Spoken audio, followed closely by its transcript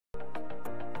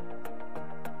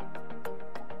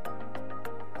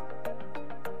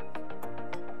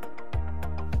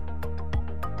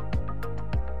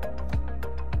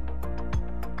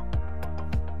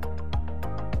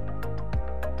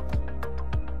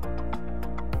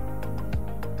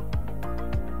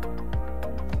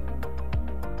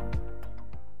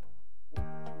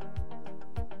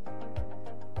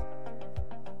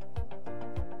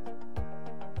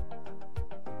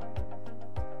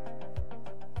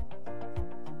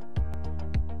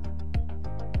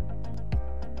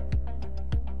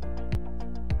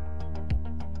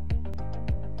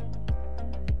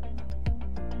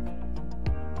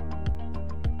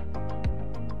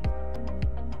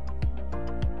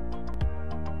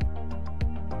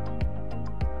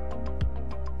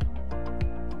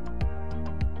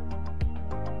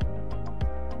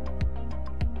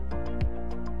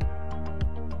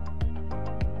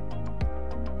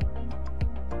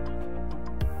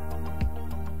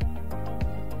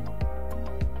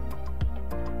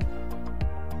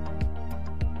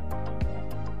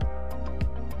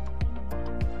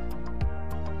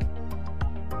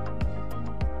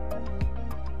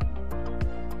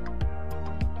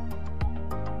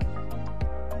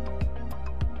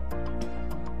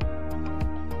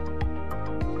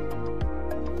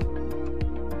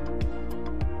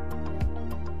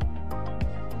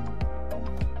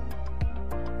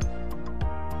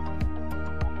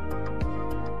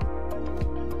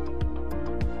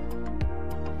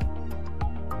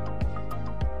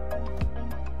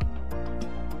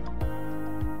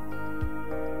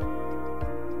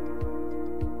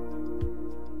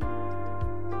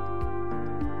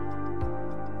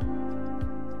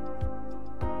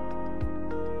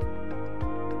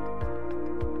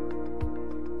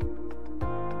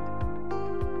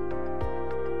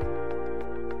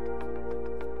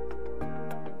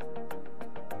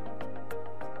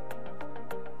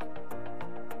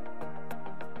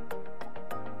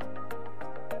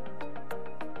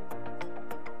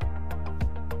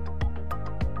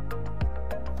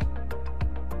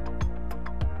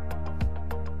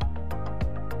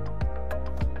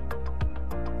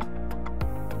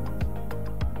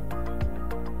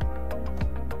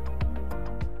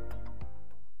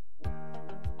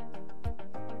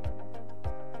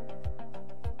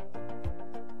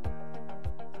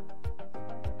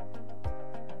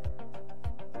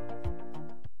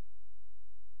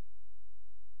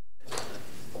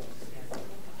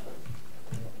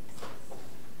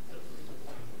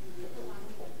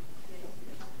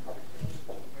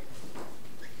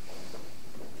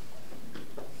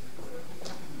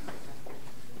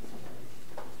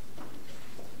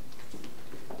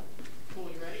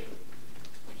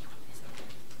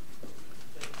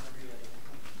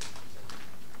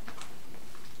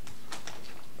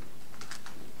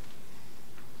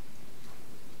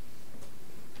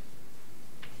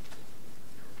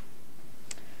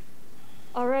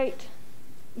right.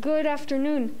 Good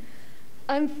afternoon.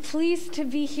 I'm pleased to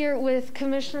be here with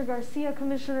Commissioner Garcia.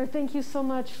 Commissioner, thank you so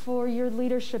much for your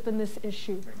leadership in this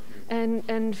issue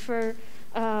and for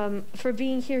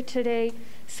being here today.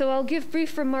 So I'll give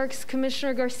brief remarks.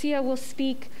 Commissioner Garcia will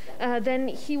speak. Then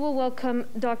he will welcome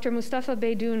Dr. Mustafa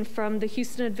Beydoun from the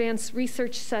Houston Advanced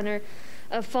Research Center,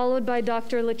 followed by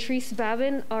Dr. Latrice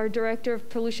Babin, our Director of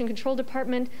Pollution Control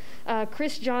Department.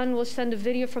 Chris John will send a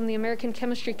video from the American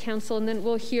Chemistry Council, and then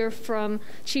we'll hear from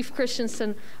Chief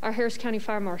Christensen, our Harris County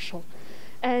Fire Marshal.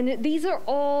 And these are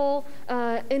all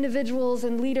individuals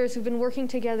and leaders who've been working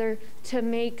together to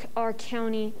make our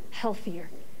county healthier.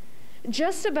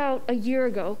 Just about a year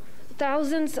ago,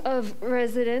 thousands of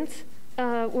residents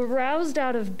were roused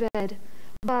out of bed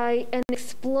by an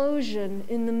explosion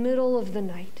in the middle of the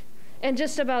night. And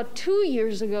just about 2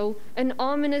 years ago, an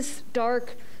ominous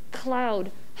dark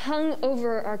cloud hung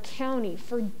over our county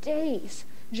for days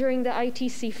during the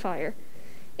ITC fire.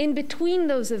 In between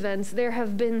those events, there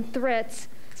have been threats,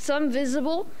 some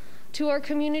visible to our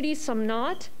community, some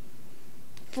not.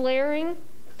 Flaring,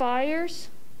 fires,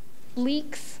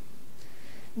 leaks.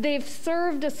 They've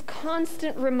served as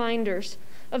constant reminders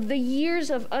of the years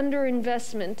of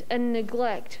underinvestment and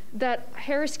neglect that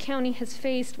Harris County has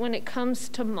faced when it comes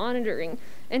to monitoring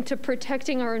and to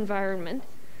protecting our environment,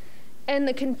 and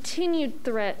the continued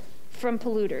threat from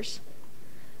polluters.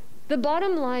 The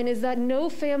bottom line is that no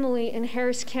family in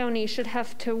Harris County should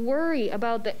have to worry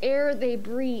about the air they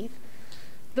breathe,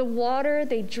 the water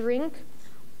they drink,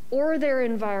 or their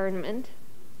environment.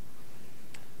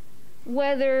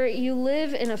 Whether you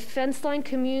live in a fence-line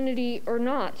community or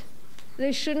not,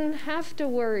 they shouldn't have to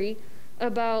worry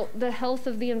about the health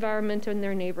of the environment in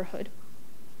their neighborhood.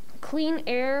 Clean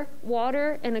air,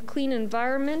 water, and a clean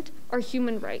environment are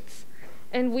human rights,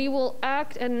 and we will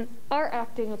act and are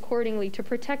acting accordingly to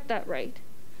protect that right.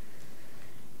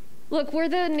 Look, we're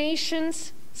the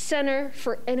nation's center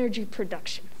for energy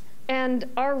production, and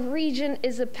our region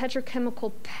is a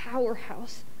petrochemical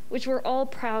powerhouse, which we're all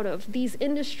proud of. These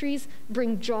industries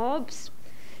bring jobs,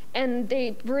 and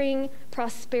they bring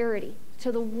prosperity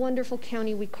to the wonderful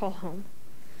county we call home.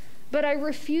 But I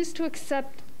refuse to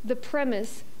accept the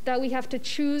premise that we have to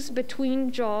choose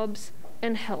between jobs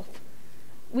and health.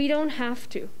 We don't have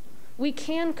to. We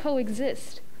can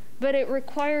coexist, but it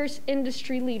requires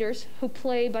industry leaders who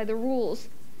play by the rules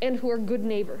and who are good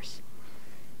neighbors.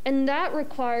 And that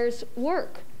requires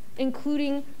work,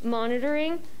 including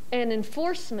monitoring and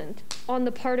enforcement on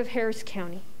the part of Harris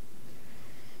County.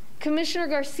 Commissioner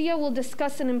Garcia will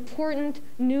discuss an important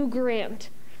new grant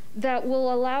that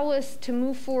will allow us to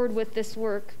move forward with this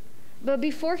work. But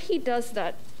before he does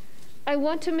that, I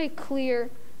want to make clear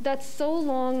that so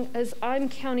long as I'm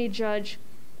county judge,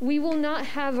 we will not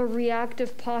have a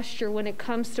reactive posture when it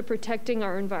comes to protecting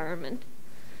our environment.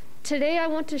 Today, I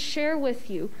want to share with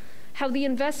you how the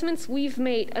investments we've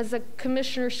made as a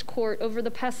commissioner's court over the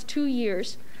past 2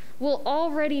 years will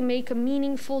already make a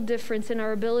meaningful difference in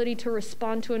our ability to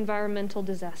respond to environmental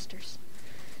disasters.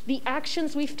 The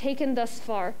actions we've taken thus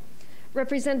far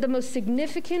represent the most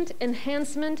significant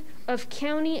enhancement of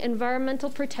county environmental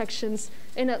protections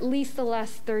in at least the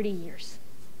last 30 years.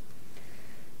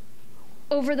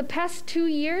 Over the past 2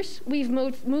 years, we've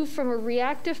moved from a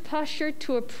reactive posture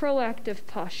to a proactive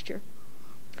posture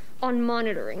on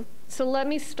monitoring. So let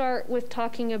me start with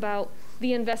talking about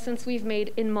the investments we've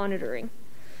made in monitoring.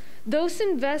 Those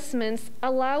investments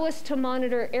allow us to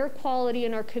monitor air quality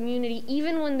in our community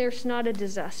even when there's not a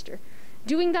disaster.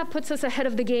 Doing that puts us ahead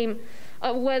of the game.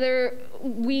 Whether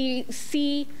we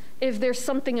see if there's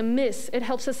something amiss, it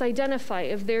helps us identify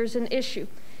if there's an issue.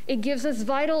 It gives us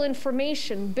vital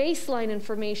information, baseline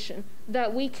information,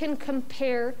 that we can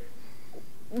compare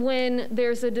when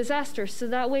there's a disaster. So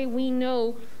that way we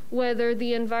know whether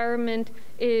the environment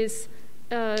is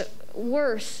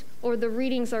worse or the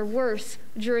readings are worse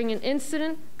during an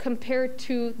incident compared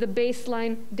to the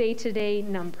baseline day-to-day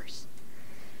numbers.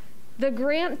 The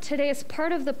grant today is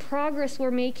part of the progress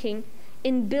we're making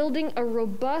in building a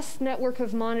robust network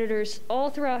of monitors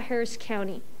all throughout Harris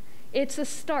County. It's a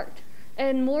start,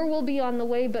 and more will be on the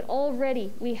way, but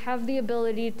already we have the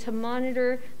ability to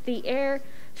monitor the air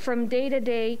from day to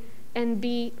day and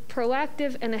be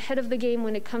proactive and ahead of the game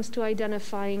when it comes to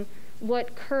identifying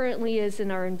what currently is in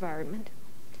our environment.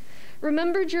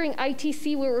 Remember, during ITC,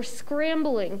 we were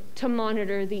scrambling to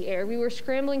monitor the air. We were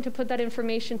scrambling to put that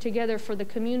information together for the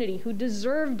community who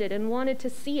deserved it and wanted to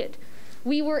see it.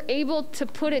 We were able to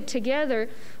put it together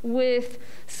with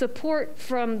support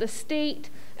from the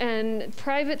state and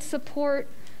private support,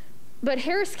 but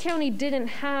Harris County didn't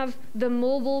have the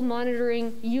mobile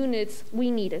monitoring units we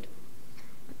needed.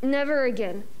 Never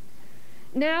again.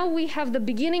 Now we have the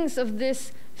beginnings of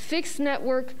this fixed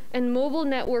network and mobile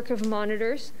network of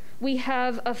monitors. We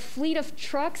have a fleet of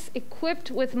trucks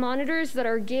equipped with monitors that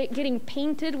are getting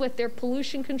painted with their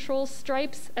pollution control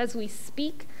stripes as we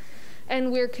speak.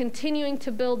 And we're continuing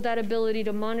to build that ability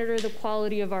to monitor the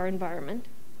quality of our environment.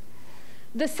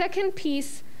 The second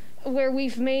piece where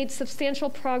we've made substantial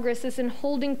progress is in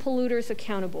holding polluters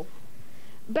accountable.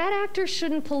 Bad actors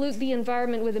shouldn't pollute the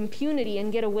environment with impunity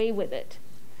and get away with it.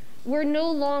 We're no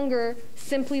longer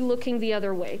simply looking the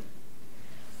other way.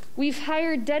 We've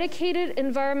hired dedicated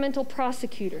environmental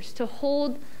prosecutors to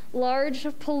hold large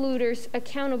polluters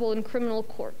accountable in criminal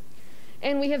court.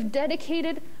 And we have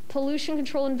dedicated pollution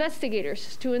control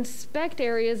investigators to inspect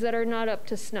areas that are not up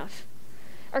to snuff.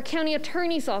 Our county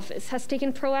attorney's office has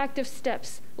taken proactive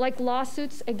steps, like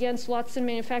lawsuits against Watson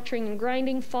Manufacturing and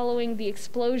Grinding following the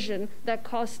explosion that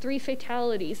caused 3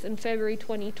 fatalities in February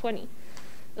 2020.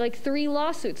 Like 3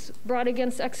 lawsuits brought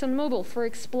against ExxonMobil for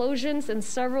explosions and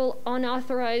several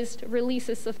unauthorized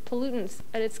releases of pollutants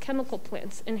at its chemical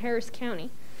plants in Harris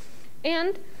County.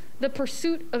 And the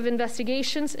pursuit of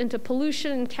investigations into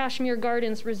pollution in Kashmir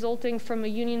Gardens resulting from a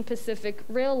Union Pacific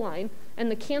rail line and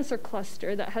the cancer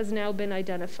cluster that has now been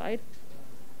identified.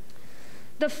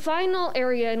 The final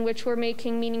area in which we're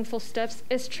making meaningful steps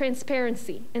is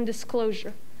transparency and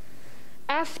disclosure.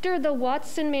 After the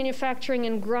Watson Manufacturing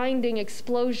and Grinding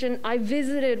explosion, I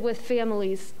visited with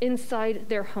families inside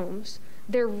their homes.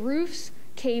 Their roofs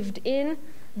caved in,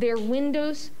 their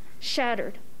windows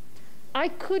shattered. I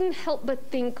couldn't help but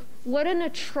think what an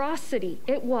atrocity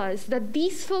it was that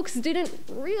these folks didn't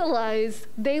realize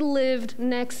they lived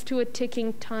next to a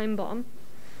ticking time bomb.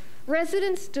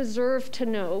 Residents deserve to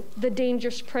know the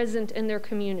dangers present in their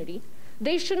community.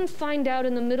 They shouldn't find out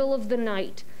in the middle of the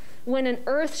night when an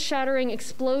earth-shattering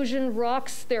explosion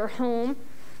rocks their home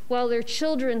while their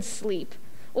children sleep,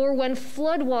 or when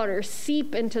floodwaters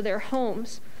seep into their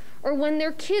homes, or when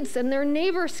their kids and their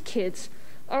neighbors' kids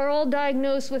are all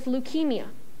diagnosed with leukemia.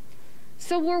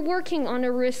 So we're working on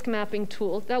a risk mapping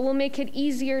tool that will make it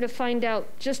easier to find out,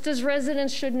 just as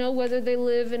residents should know whether they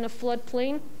live in a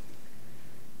floodplain,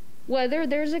 whether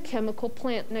there's a chemical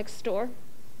plant next door.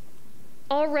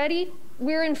 Already,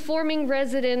 we're informing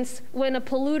residents when a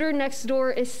polluter next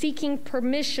door is seeking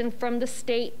permission from the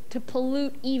state to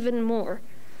pollute even more.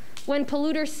 When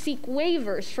polluters seek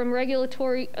waivers from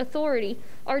regulatory authority,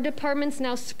 our departments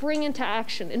now spring into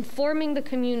action, informing the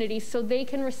community so they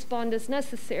can respond as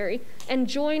necessary and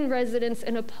join residents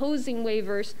in opposing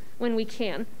waivers when we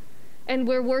can. And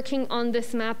we're working on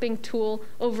this mapping tool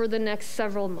over the next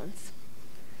several months.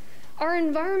 Our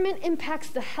environment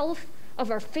impacts the health of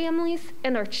our families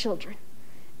and our children.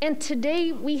 And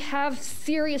today we have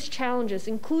serious challenges,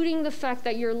 including the fact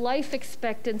that your life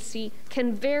expectancy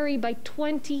can vary by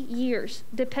 20 years,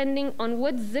 depending on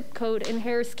what zip code in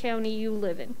Harris County you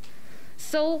live in.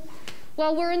 So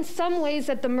while we're in some ways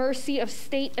at the mercy of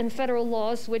state and federal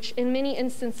laws, which in many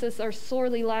instances are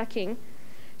sorely lacking,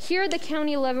 here at the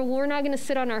county level, we're not going to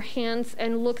sit on our hands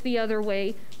and look the other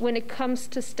way when it comes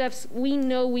to steps we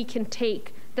know we can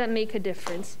take that make a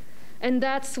difference. And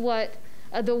that's what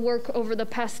the work over the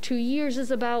past 2 years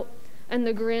is about, and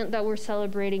the grant that we're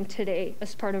celebrating today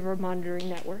as part of our monitoring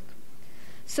network.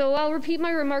 So I'll repeat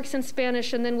my remarks in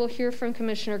Spanish, and then we'll hear from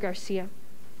Commissioner Garcia.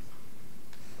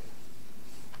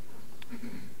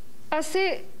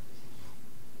 Hace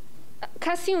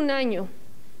casi un año,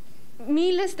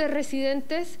 miles de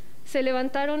residentes se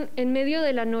levantaron en medio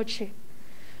de la noche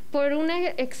por una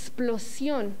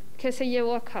explosión que se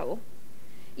llevó a cabo.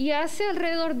 Y hace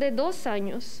alrededor de 2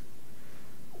 años,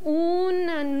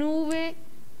 una nube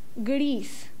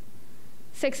gris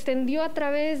se extendió a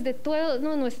través de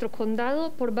todo nuestro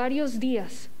condado por varios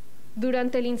días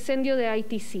durante el incendio de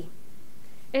ITC.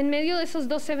 En medio de esos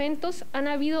 2 eventos han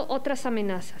habido otras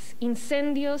amenazas,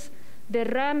 incendios,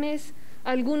 derrames,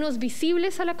 algunos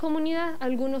visibles a la comunidad,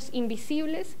 algunos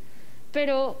invisibles,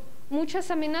 pero muchas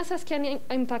amenazas que han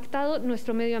impactado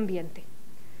nuestro medio ambiente.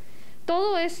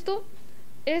 Todo esto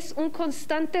es un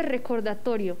constante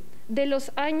recordatorio de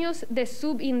los años de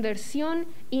subinversión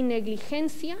y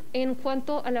negligencia en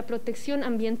cuanto a la protección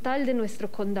ambiental de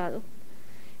nuestro condado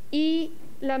y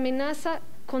la amenaza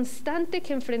constante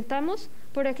que enfrentamos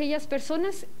por aquellas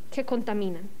personas que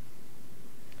contaminan.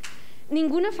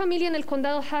 Ninguna familia en el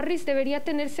condado Harris debería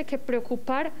tenerse que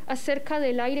preocupar acerca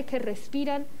del aire que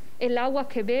respiran, el agua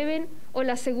que beben o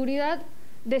la seguridad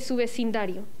de su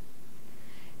vecindario.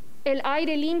 El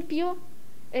aire limpio,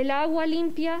 el agua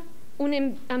limpia,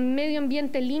 un medio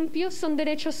ambiente limpio son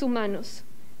derechos humanos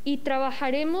y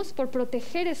trabajaremos por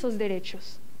proteger esos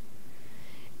derechos.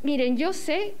 Miren, yo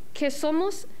sé que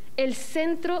somos el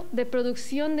centro de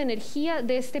producción de energía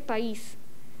de este país.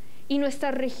 Y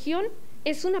nuestra región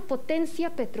es una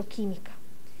potencia petroquímica.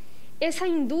 Esa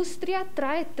industria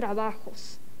trae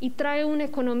trabajos y trae una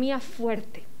economía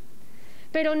fuerte.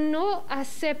 Pero no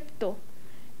acepto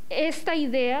esta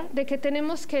idea de que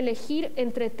tenemos que elegir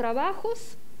entre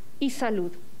trabajos y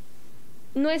salud.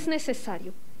 No es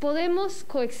necesario. Podemos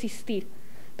coexistir,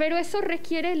 pero eso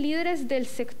requiere líderes del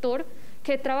sector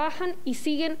que trabajan y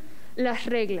siguen las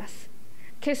reglas,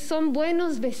 que son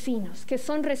buenos vecinos, que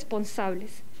son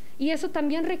responsables. Y eso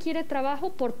también requiere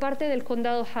trabajo por parte del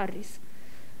condado Harris,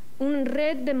 una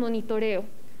red de monitoreo,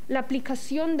 la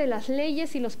aplicación de las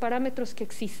leyes y los parámetros que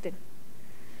existen.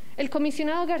 El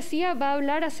comisionado García va a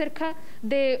hablar acerca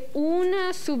de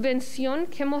una subvención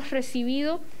que hemos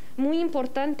recibido muy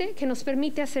importante que nos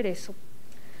permite hacer eso.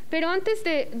 Pero antes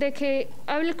de que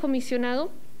hable el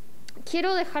comisionado,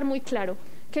 quiero dejar muy claro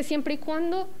que siempre y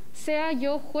cuando sea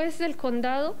yo juez del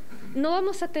condado, no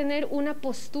vamos a tener una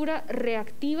postura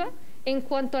reactiva en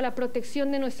cuanto a la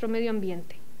protección de nuestro medio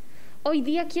ambiente. Hoy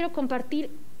día quiero compartir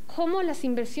cómo las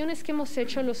inversiones que hemos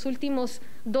hecho en los últimos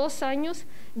 2 años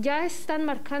ya están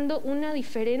marcando una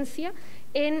diferencia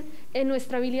en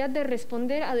nuestra habilidad de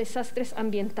responder a desastres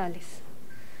ambientales.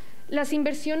 Las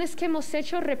inversiones que hemos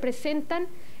hecho representan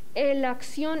la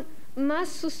acción más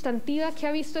sustantiva que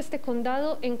ha visto este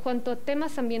condado en cuanto a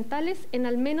temas ambientales en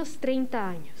al menos 30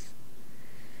 años.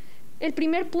 El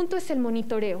primer punto es el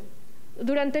monitoreo.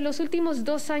 Durante los últimos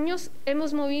 2 años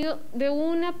hemos movido de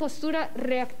una postura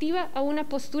reactiva a una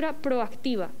postura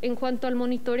proactiva en cuanto al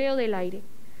monitoreo del aire.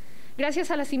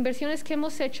 Gracias a las inversiones que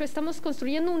hemos hecho, estamos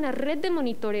construyendo una red de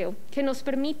monitoreo que nos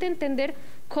permite entender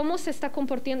cómo se está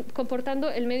comportando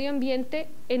el medio ambiente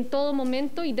en todo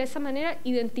momento y de esa manera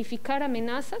identificar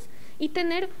amenazas y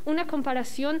tener una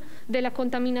comparación de la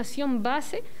contaminación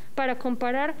base para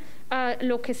comparar a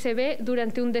lo que se ve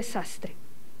durante un desastre.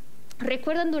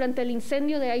 Recuerdan, durante el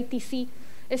incendio de ITC,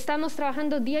 estamos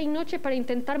trabajando día y noche para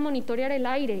intentar monitorear el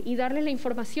aire y darle la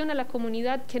información a la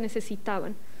comunidad que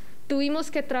necesitaban.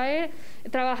 Tuvimos que traer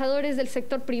trabajadores del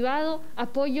sector privado,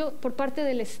 apoyo por parte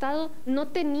del Estado. No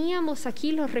teníamos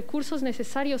aquí los recursos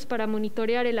necesarios para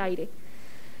monitorear el aire.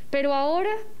 Pero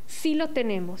ahora sí lo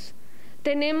tenemos.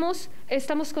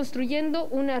 Estamos construyendo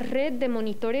una red de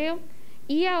monitoreo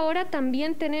y ahora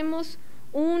también tenemos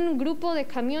un grupo de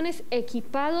camiones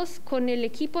equipados con el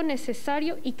equipo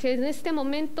necesario y que en este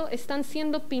momento están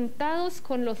siendo pintados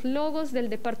con los logos del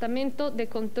Departamento de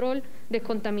Control de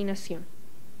Contaminación.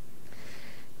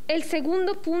 El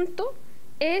segundo punto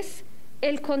es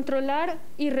el controlar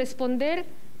y responder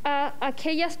a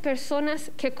aquellas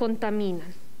personas que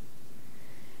contaminan.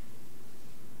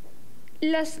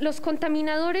 Los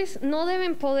contaminadores no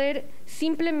deben poder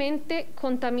simplemente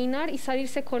contaminar y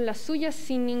salirse con las suyas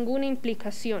sin ninguna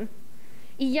implicación.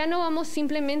 Y ya no vamos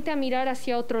simplemente a mirar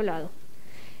hacia otro lado.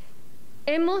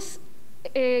 Hemos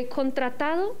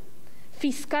contratado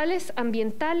fiscales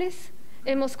ambientales,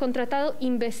 hemos contratado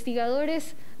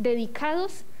investigadores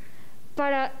dedicados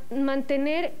para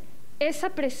mantener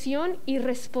esa presión y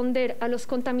responder a los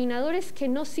contaminadores que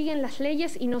no siguen las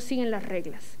leyes y no siguen las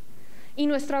reglas. Y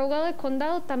nuestro abogado de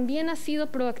condado también ha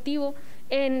sido proactivo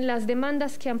en las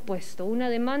demandas que han puesto. Una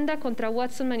demanda contra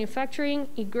Watson Manufacturing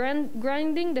y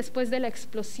Grinding después de la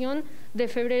explosión de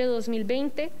febrero de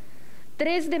 2020.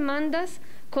 3 demandas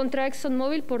contra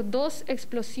ExxonMobil por 2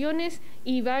 explosiones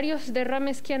y varios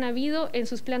derrames que han habido en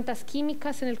sus plantas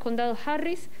químicas en el condado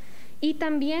Harris. Y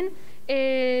también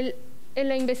en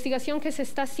la investigación que se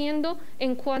está haciendo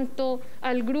en cuanto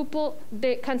al grupo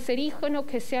de cancerígeno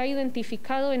que se ha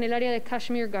identificado en el área de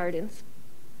Kashmir Gardens.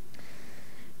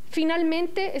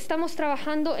 Finalmente, estamos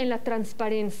trabajando en la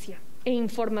transparencia e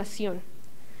información.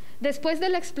 Después de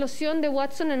la explosión de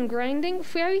Watson and Grinding,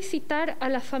 fui a visitar a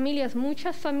las familias,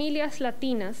 muchas familias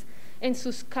latinas, en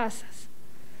sus casas.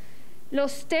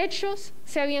 Los techos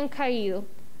se habían caído,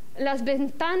 las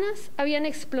ventanas habían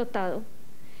explotado.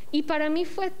 Y para mí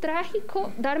fue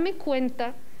trágico darme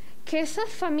cuenta que esas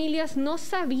familias no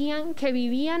sabían que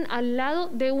vivían al lado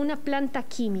de una planta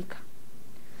química.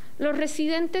 Los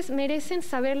residentes merecen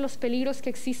saber los peligros que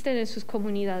existen en sus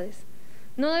comunidades.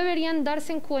 No deberían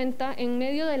darse en cuenta en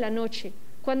medio de la noche,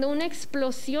 cuando una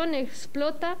explosión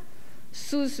explota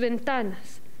sus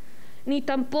ventanas, ni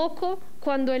tampoco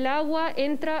cuando el agua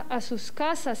entra a sus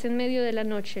casas en medio de la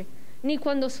noche, ni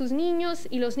cuando sus niños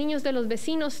y los niños de los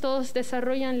vecinos todos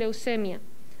desarrollan leucemia.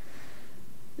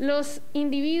 Los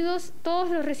individuos, todos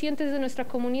los residentes de nuestra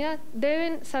comunidad,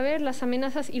 deben saber las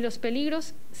amenazas y los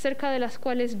peligros cerca de las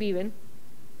cuales viven.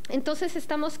 Entonces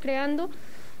estamos creando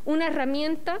una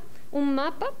herramienta, un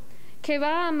mapa, que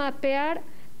va a mapear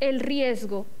el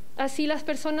riesgo Así las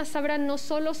personas sabrán no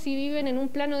solo si viven en un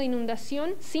plano de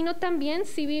inundación, sino también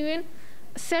si viven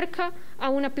cerca a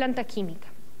una planta química.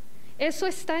 Eso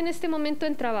está en este momento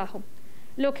en trabajo.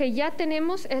 Lo que ya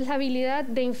tenemos es la habilidad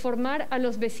de informar a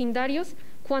los vecindarios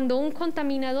cuando un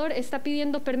contaminador está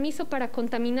pidiendo permiso para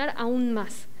contaminar aún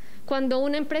más. Cuando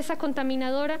una empresa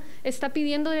contaminadora está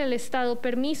pidiéndole al Estado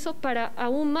permiso para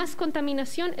aún más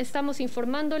contaminación, estamos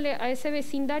informándole a ese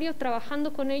vecindario,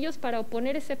 trabajando con ellos para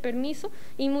oponer ese permiso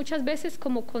y muchas veces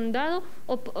como condado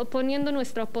poniendo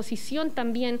nuestra oposición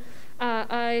también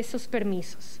a esos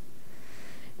permisos.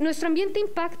 Nuestro ambiente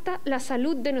impacta la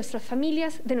salud de nuestras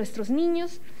familias, de nuestros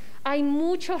niños. Hay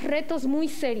muchos retos muy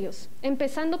serios,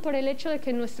 empezando por el hecho de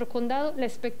que en nuestro condado la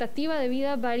expectativa de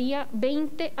vida varía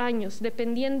 20 años,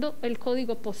 dependiendo del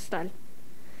código postal.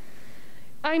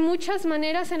 Hay muchas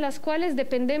maneras en las cuales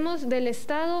dependemos del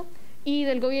Estado y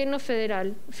del gobierno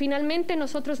federal. Finalmente,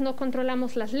 nosotros no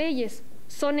controlamos las leyes,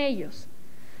 son ellos.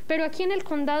 Pero aquí en el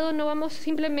condado no vamos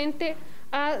simplemente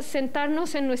a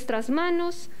sentarnos en nuestras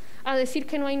manos, a decir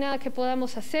que no hay nada que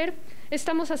podamos hacer.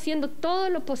 Estamos haciendo todo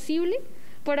lo posible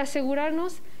por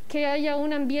asegurarnos que haya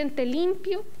un ambiente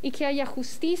limpio y que haya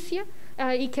justicia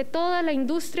y que toda la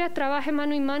industria trabaje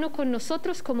mano en mano con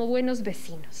nosotros como buenos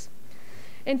vecinos.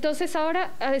 Entonces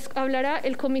ahora hablará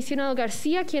el comisionado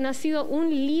García, quien ha sido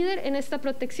un líder en esta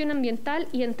protección ambiental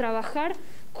y en trabajar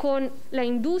con la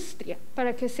industria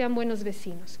para que sean buenos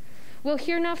vecinos. We'll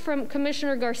hear now from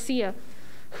Commissioner Garcia,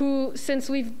 who, since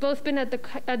we've both been at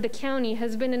the county,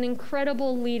 has been an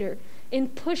incredible leader in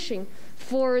pushing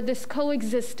for this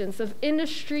coexistence of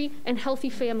industry and healthy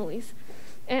families,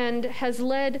 and has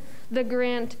led the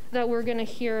grant that we're going to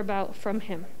hear about from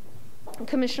him.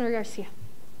 Commissioner Garcia.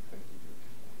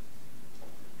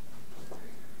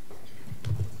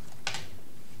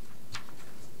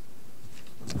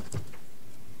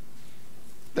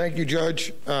 Thank you,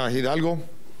 Judge Hidalgo,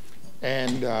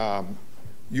 and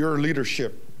your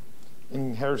leadership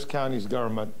in Harris County's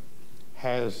government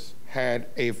has had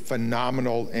a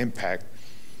phenomenal impact,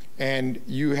 and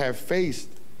you have faced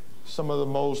some of the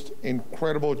most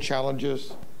incredible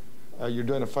challenges. You're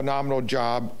doing a phenomenal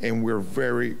job, and we're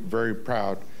very, very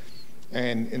proud.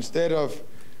 And instead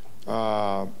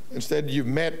you've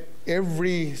met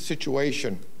every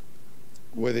situation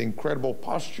with incredible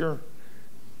posture,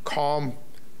 calm,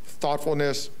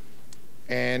 thoughtfulness,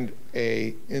 and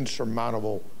an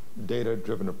insurmountable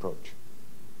data-driven approach.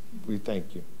 We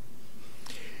thank you.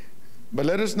 But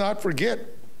let us not forget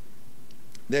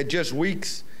that just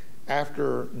weeks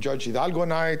after Judge Hidalgo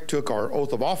and I took our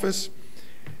oath of office,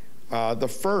 the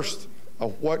first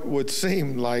of what would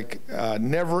seem like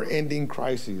never-ending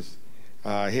crises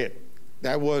hit.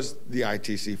 That was the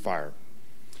ITC fire.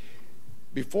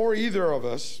 Before either of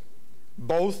us,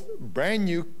 both brand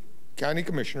new county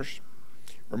commissioners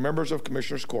or members of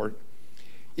Commissioners Court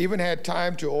even had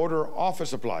time to order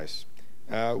office supplies,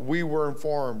 we were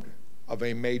informed of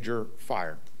a major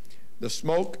fire. The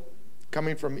smoke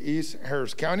coming from East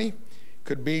Harris County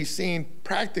could be seen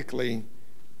practically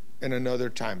in another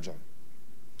time zone.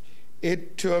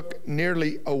 It took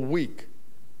nearly a week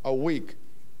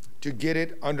to get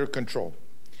it under control.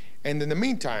 And in the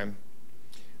meantime,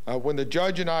 when the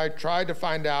judge and I tried to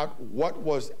find out what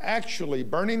was actually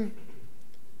burning,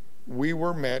 we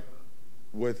were met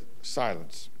with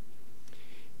silence.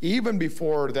 Even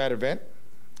before that event,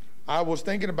 I was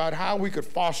thinking about how we could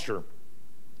foster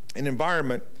an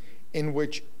environment in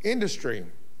which industry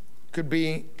could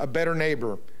be a better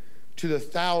neighbor to the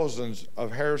thousands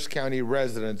of Harris County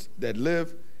residents that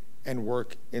live and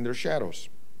work in their shadows.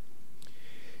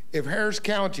 If Harris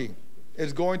County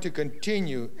is going to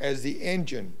continue as the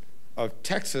engine of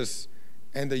Texas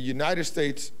and the United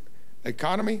States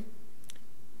economy,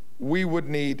 we would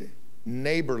need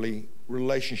neighborly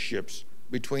relationships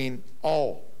between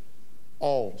all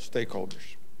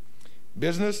stakeholders,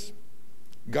 business,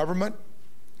 government,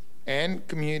 and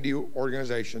community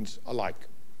organizations alike.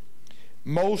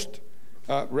 Most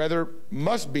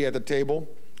must be at the table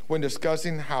when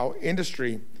discussing how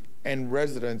industry and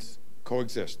residents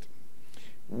coexist.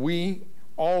 We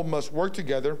all must work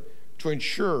together to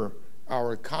ensure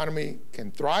our economy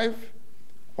can thrive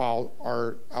while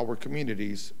our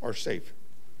communities are safe.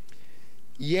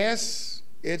 Yes,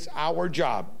 it's our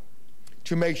job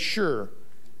to make sure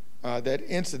that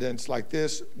incidents like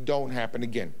this don't happen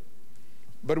again.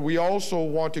 But we also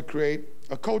want to create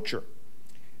a culture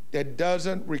that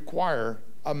doesn't require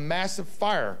a massive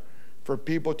fire for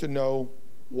people to know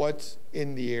what's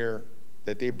in the air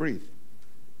that they breathe.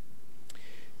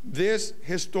 This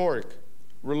historic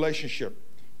relationship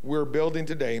we're building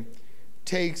today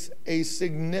takes a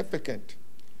significant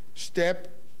step,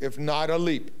 if not a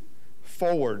leap,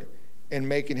 forward in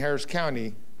making Harris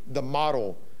County the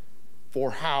model for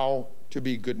how to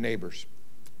be good neighbors.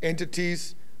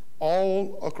 Entities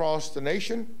all across the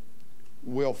nation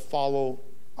will follow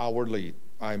our lead,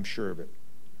 I'm sure of it.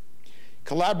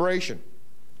 Collaboration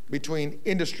between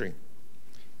industry,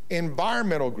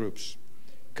 environmental groups,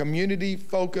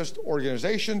 community-focused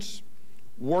organizations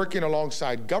working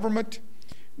alongside government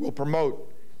will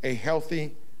promote a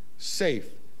healthy,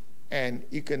 safe, and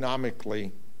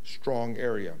economically strong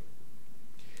area.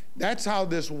 That's how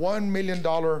this $1 million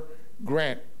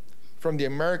grant from the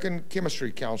American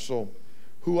Chemistry Council,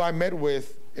 who I met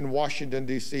with in Washington,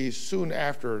 D.C. soon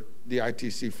after the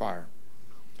ITC fire.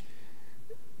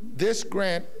 This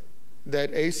grant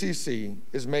that ACC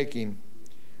is making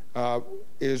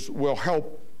will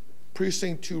help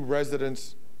Precinct 2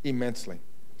 residents immensely.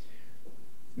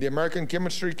 The American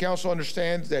Chemistry Council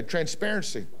understands that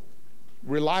transparency,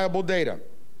 reliable data,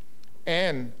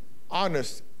 and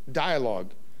honest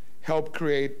dialogue help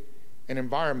create an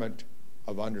environment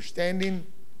of understanding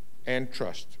and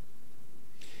trust.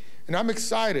 And I'm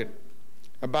excited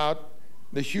about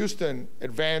the Houston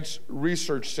Advanced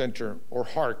Research Center, or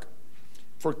HARC,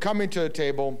 for coming to the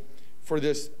table for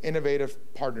this innovative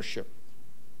partnership.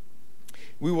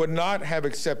 We would not have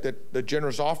accepted the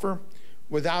generous offer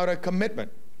without a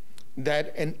commitment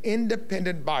that an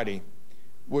independent body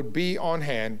would be on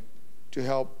hand to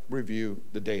help review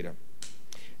the data.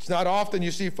 It's not often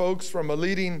you see folks from a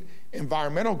leading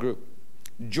environmental group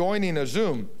joining a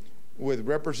Zoom with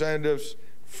representatives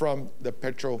from the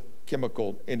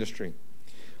petrochemical industry,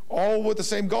 all with the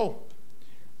same goal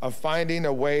of finding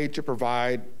a way to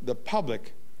provide the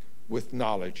public with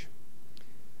knowledge.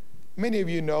 Many of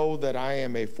you know that I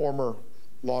am a former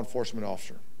law enforcement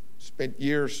officer, spent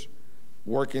years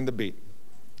working the beat.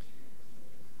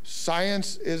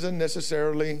 Science isn't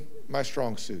necessarily my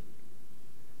strong suit,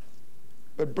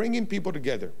 but bringing people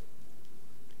together,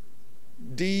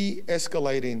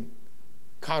 de-escalating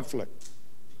conflict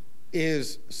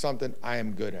is something I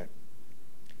am good at.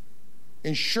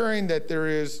 Ensuring that there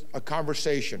is a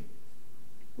conversation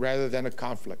rather than a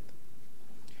conflict.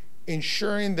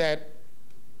 Ensuring that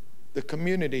the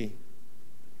community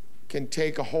can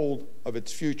take a hold of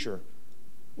its future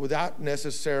without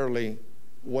necessarily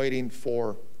waiting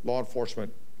for law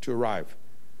enforcement to arrive.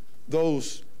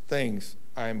 Those things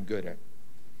I am good at.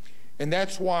 And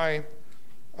that's why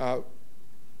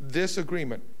this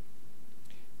agreement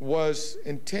was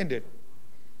intended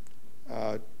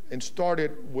and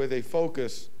started with a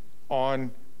focus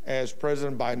on, as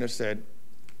President Biden has said,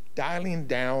 dialing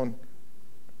down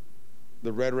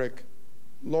the rhetoric,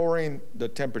 lowering the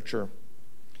temperature,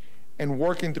 and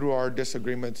working through our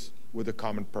disagreements with a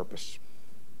common purpose.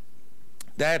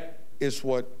 That is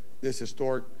what this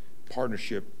historic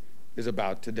partnership is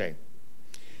about today.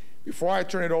 Before I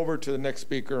turn it over to the next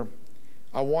speaker,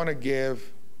 I want to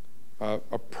give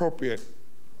appropriate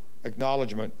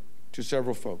acknowledgement to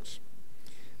several folks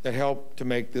that helped to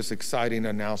make this exciting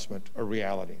announcement a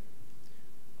reality.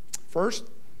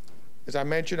 First, as I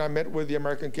mentioned, I met with the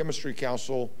American Chemistry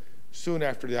Council soon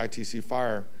after the ITC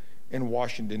fire in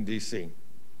Washington, D.C.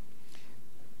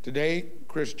 Today,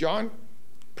 Chris John,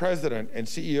 President and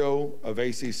CEO of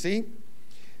ACC,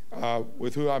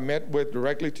 with whom I met with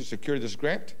directly to secure this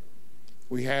grant.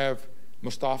 We have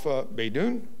Mustafa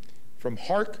Beydoun from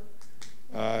HARC,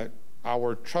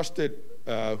 our trusted,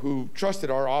 who trusted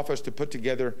our office to put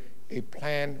together a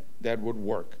plan that would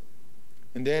work.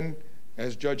 And then,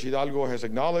 as Judge Hidalgo has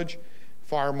acknowledged,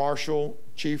 Fire Marshal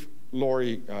Chief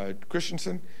Lori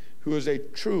Christensen, who is a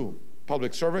true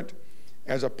public servant.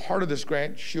 As a part of this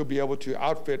grant, she'll be able to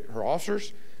outfit her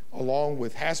officers along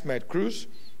with hazmat crews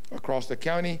across the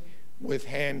county with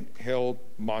handheld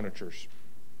monitors.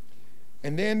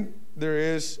 And then there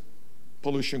is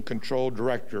Pollution Control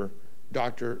Director,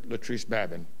 Dr. Latrice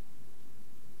Babin,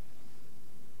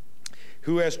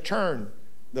 who has turned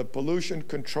the Pollution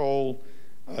Control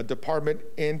Department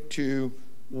into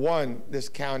one this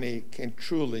county can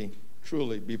truly,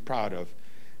 truly be proud of,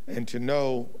 and to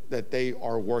know that they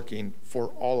are working for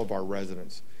all of our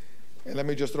residents. And let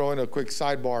me just throw in a quick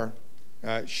sidebar.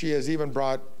 She has even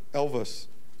brought Elvis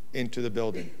into the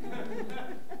building.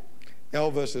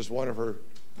 Elvis is one of her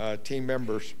team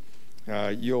members.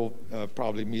 You'll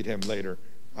probably meet him later.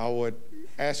 I would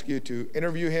ask you to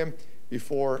interview him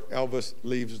before Elvis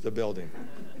leaves the building.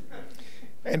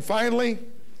 And finally,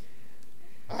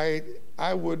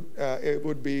 it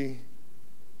would be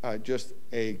just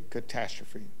a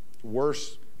catastrophe,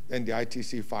 worse than the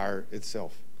ITC fire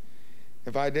itself,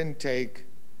 if I didn't take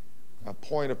a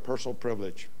point of personal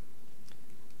privilege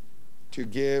to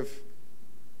give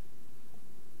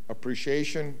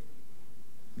appreciation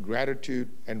gratitude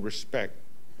and respect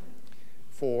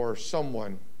for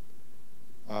someone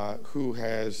who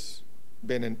has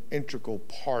been an integral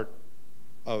part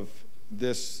of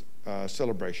this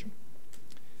celebration.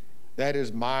 That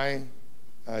is my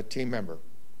team member,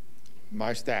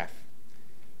 my staff,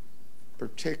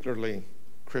 particularly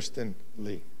Kristen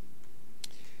Lee.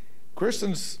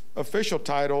 Kristen's official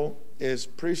title is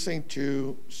Precinct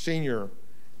 2 Senior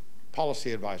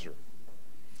Policy Advisor,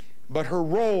 but her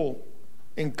role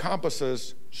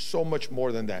encompasses so much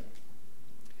more than that.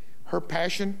 Her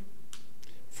passion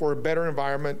for a better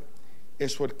environment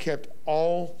is what kept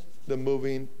all the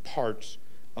moving parts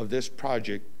of this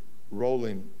project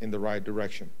rolling in the right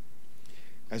direction.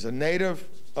 As a native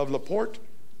of LaPorte,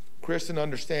 Kristen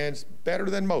understands better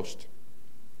than most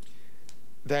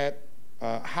that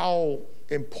how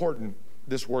important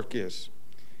this work is.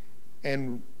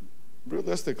 And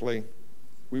realistically,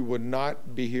 we would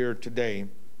not be here today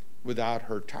without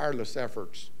her tireless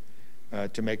efforts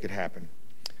to make it happen.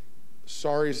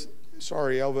 Sorry,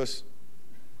 Elvis,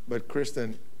 but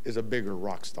Kristen is a bigger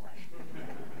rock star.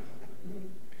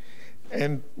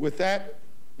 And with that,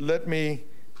 let me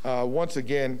once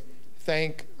again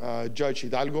thank Judge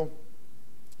Hidalgo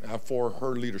for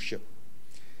her leadership.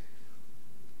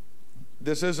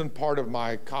 This isn't part of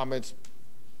my comments,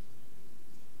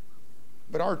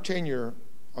 but our tenure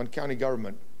on county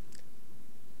government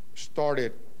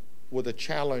started with a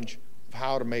challenge of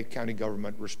how to make county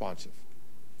government responsive,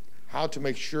 how to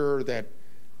make sure that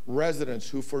residents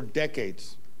who for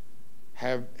decades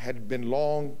had been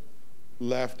long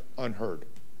left unheard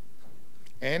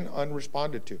and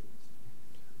unresponded to.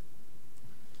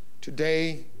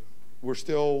 Today, we're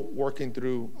still working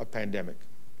through a pandemic.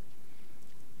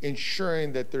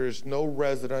 Ensuring that there is no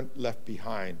resident left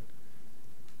behind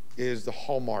is the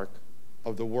hallmark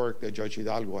of the work that Judge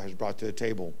Hidalgo has brought to the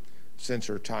table since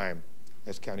her time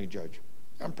as county judge.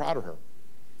 I'm proud of her.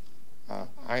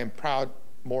 I am proud,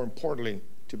 more importantly,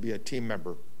 to be a team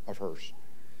member of hers.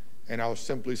 And I will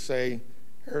simply say,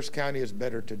 Harris County is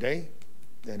better today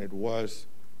than it was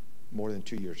more than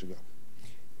 2 years ago.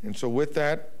 And so with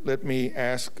that, let me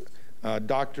ask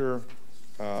Dr.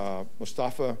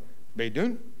 Mustafa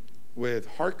Beydoun with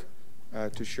HARC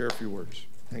to share a few words.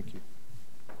 Thank you.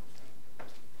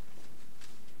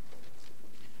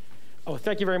 Oh,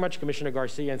 thank you very much, Commissioner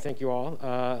Garcia, and thank you all.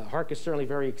 HARC is certainly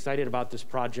very excited about this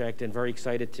project and very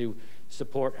excited to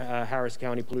support Harris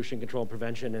County Pollution Control and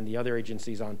Prevention and the other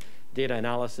agencies on data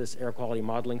analysis, air quality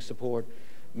modeling support,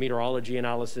 meteorology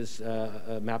analysis,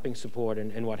 mapping support,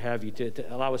 and what have you,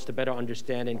 to allow us to better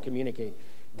understand and communicate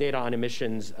data on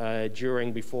emissions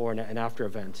during, before, and after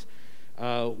events.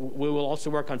 We will also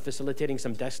work on facilitating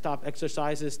some desktop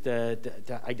exercises to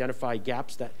identify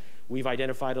gaps that we've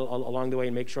identified along the way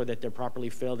and make sure that they're properly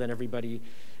filled and everybody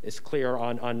is clear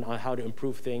on how to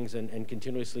improve things and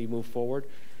continuously move forward.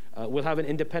 We'll have an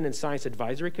independent science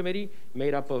advisory committee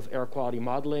made up of air quality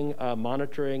modeling,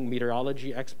 monitoring,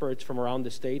 meteorology experts from around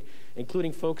the state,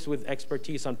 including folks with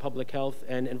expertise on public health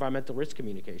and environmental risk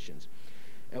communications.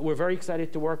 We're very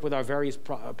excited to work with our various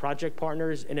project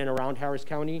partners in and around Harris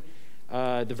County,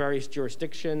 the various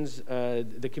jurisdictions,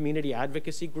 the community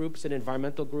advocacy groups and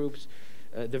environmental groups,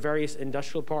 the various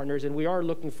industrial partners, and we are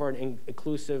looking for an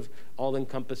inclusive,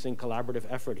 all-encompassing collaborative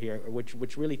effort here,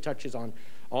 which really touches on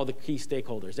all the key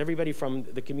stakeholders. Everybody from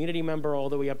the community member all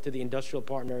the way up to the industrial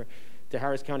partner, to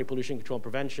Harris County Pollution Control and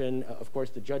Prevention, of course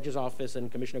the judge's office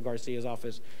and Commissioner Garcia's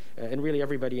office, and really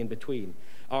everybody in between.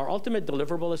 Our ultimate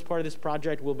deliverable as part of this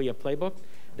project will be a playbook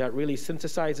that really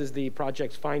synthesizes the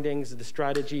project's findings, the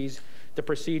strategies, the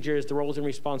procedures, the roles and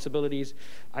responsibilities,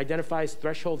 identifies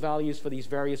threshold values for these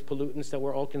various pollutants that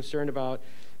we're all concerned about,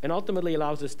 and ultimately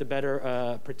allows us to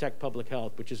better protect public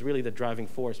health, which is really the driving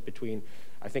force between,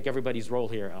 I think, everybody's role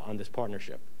here on this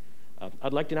partnership.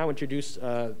 I'd like to now introduce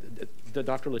the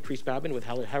Dr. Latrice Babin with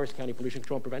Harris County Pollution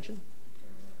Control and Prevention.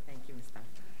 Thank you, Ms. Babin.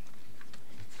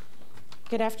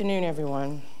 Good afternoon,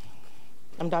 everyone.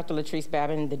 I'm Dr. Latrice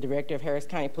Babin, the Director of Harris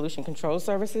County Pollution Control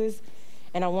Services,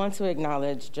 and I want to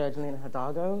acknowledge Judge Lena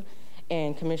Hidalgo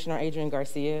and Commissioner Adrian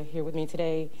Garcia here with me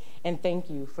today, and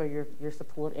thank you for your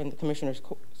support and the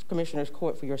Commissioner's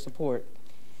Court for your support.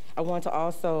 I want to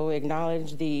also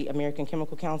acknowledge the American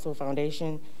Chemical Council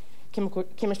Foundation,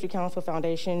 Chemistry Council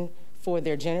Foundation for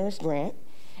their generous grant.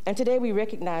 And today we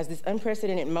recognize this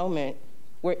unprecedented moment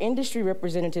where industry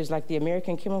representatives like the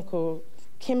American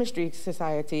Chemistry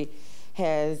Society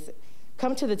has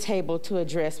come to the table to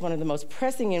address one of the most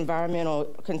pressing environmental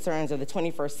concerns of the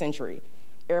 21st century,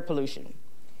 air pollution.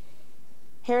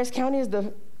 Harris County is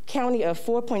the county of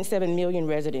 4.7 million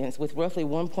residents, with roughly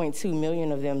 1.2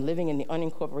 million of them living in the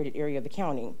unincorporated area of the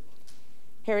county.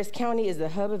 Harris County is the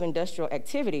hub of industrial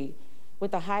activity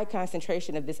with a high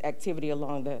concentration of this activity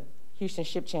along the Houston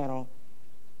Ship Channel.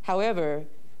 However,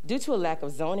 due to a lack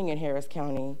of zoning in Harris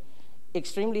County,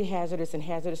 extremely hazardous and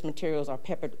hazardous materials are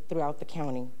peppered throughout the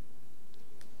county.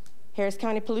 Harris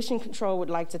County Pollution Control would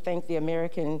like to thank the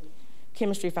American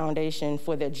Chemistry Foundation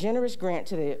for their generous grant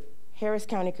to the Harris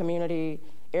County Community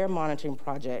Air Monitoring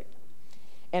Project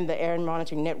and the Air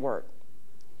Monitoring Network.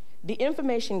 The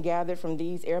information gathered from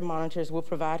these air monitors will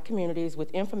provide communities with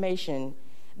information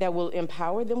that will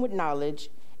empower them with knowledge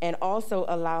and also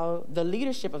allow the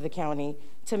leadership of the county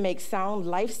to make sound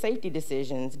life safety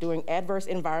decisions during adverse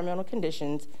environmental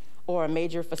conditions or a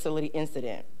major facility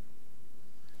incident.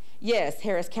 Yes,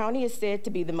 Harris County is said to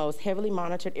be the most heavily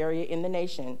monitored area in the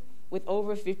nation with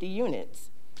over 50 units.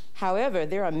 However,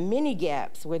 there are many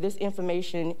gaps where this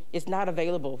information is not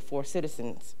available for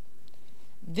citizens.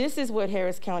 This is what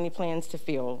Harris County plans to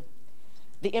fill.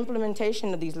 The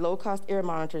implementation of these low-cost air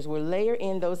monitors will layer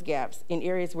in those gaps in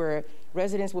areas where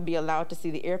residents will be allowed to see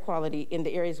the air quality in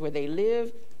the areas where they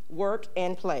live, work,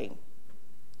 and play.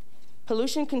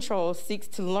 Pollution control seeks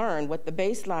to learn what the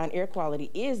baseline air quality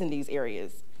is in these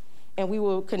areas, and we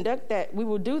will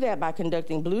do that by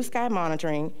conducting blue sky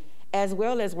monitoring, as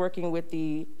well as working with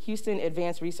the Houston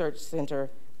Advanced Research Center,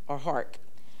 or HARC,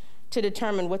 to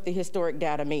determine what the historic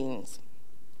data means.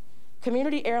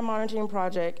 Community Air Monitoring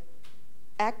Project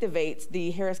activates the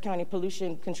Harris County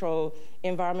Pollution Control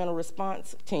Environmental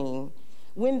Response Team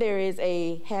when there is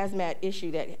a hazmat issue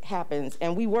that happens,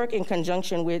 and we work in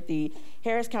conjunction with the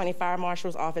Harris County Fire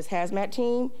Marshal's Office Hazmat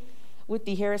Team, with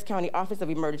the Harris County Office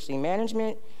of Emergency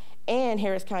Management, and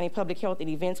Harris County Public Health at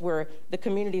events where the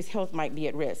community's health might be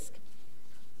at risk.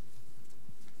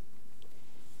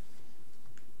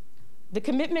 The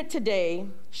commitment today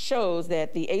shows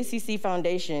that the ACC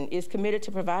Foundation is committed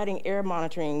to providing air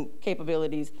monitoring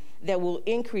capabilities that will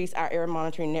increase our air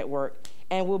monitoring network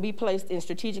and will be placed in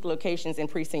strategic locations in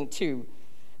Precinct 2.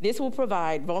 This will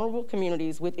provide vulnerable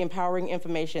communities with empowering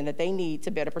information that they need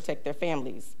to better protect their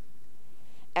families.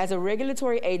 As a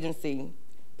regulatory agency,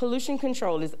 Pollution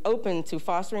Control is open to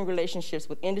fostering relationships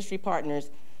with industry partners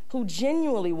who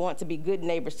genuinely want to be good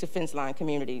neighbors to fence-line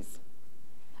communities.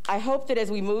 I hope that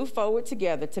as we move forward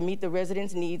together to meet the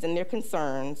residents' needs and their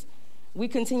concerns, we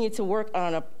continue to work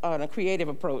on a creative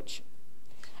approach.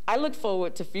 I look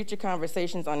forward to future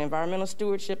conversations on environmental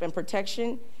stewardship and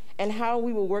protection and how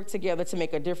we will work together to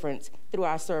make a difference through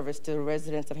our service to the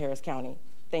residents of Harris County.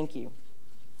 Thank you.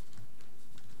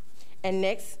 And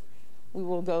next, we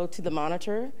will go to the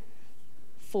monitor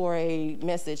for a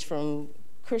message from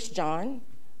Chris John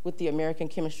with the American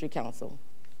Chemistry Council.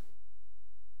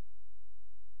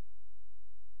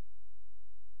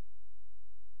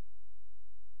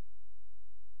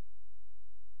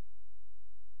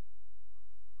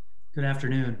 Good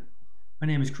afternoon. My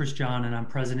name is Chris John, and I'm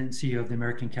President and CEO of the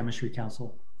American Chemistry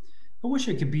Council. I wish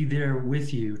I could be there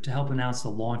with you to help announce the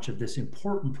launch of this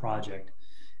important project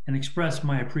and express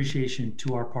my appreciation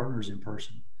to our partners in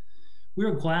person. We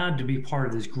are glad to be part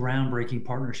of this groundbreaking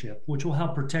partnership, which will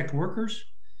help protect workers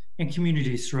and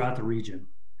communities throughout the region.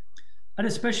 I'd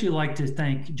especially like to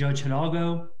thank Judge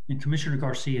Hidalgo and Commissioner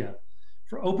Garcia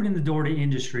for opening the door to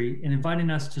industry and inviting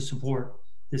us to support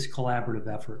this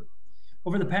collaborative effort.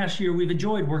 Over the past year, we've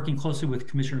enjoyed working closely with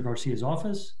Commissioner Garcia's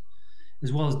office,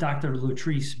 as well as Dr.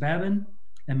 Latrice Babin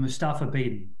and Mustafa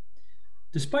Baden.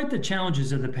 Despite the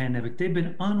challenges of the pandemic, they've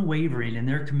been unwavering in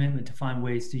their commitment to find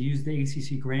ways to use the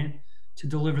ACC grant to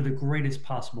deliver the greatest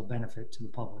possible benefit to the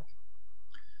public.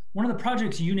 One of the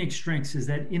project's unique strengths is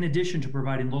that in addition to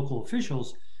providing local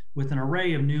officials with an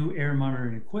array of new air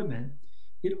monitoring equipment,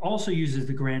 it also uses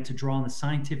the grant to draw on the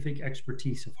scientific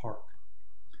expertise of HARC.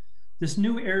 This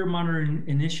new air monitoring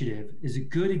initiative is a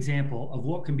good example of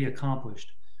what can be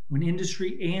accomplished when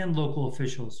industry and local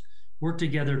officials work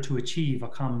together to achieve a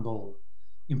common goal: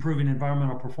 improving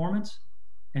environmental performance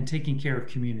and taking care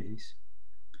of communities.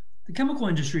 The chemical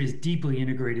industry is deeply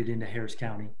integrated into Harris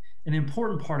County, an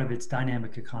important part of its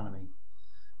dynamic economy.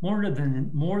 More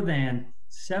than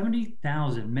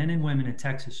 70,000 men and women in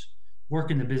Texas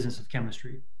work in the business of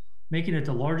chemistry, making it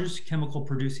the largest chemical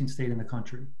producing state in the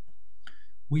country.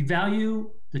 We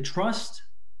value the trust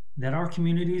that our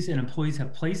communities and employees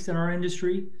have placed in our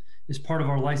industry as part of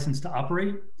our license to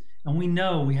operate, and we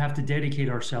know we have to dedicate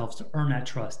ourselves to earn that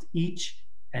trust each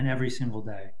and every single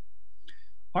day.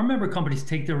 Our member companies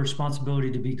take their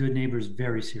responsibility to be good neighbors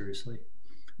very seriously.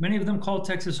 Many of them call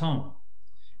Texas home,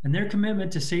 and their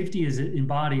commitment to safety is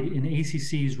embodied in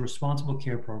ACC's Responsible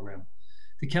Care Program,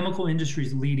 the chemical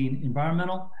industry's leading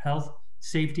environmental, health,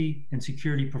 safety, and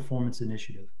security performance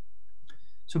initiative.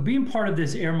 So being part of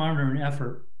this air monitoring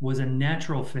effort was a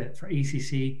natural fit for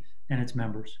ACC and its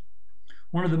members.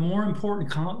 One of the more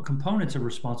important components of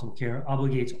responsible care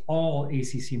obligates all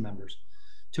ACC members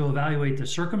to evaluate the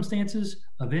circumstances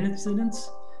of incidents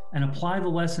and apply the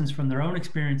lessons from their own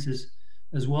experiences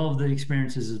as well as the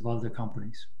experiences of other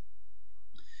companies.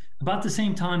 About the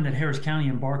same time that Harris County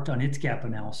embarked on its gap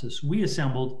analysis, we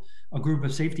assembled a group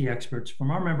of safety experts from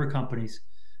our member companies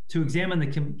to examine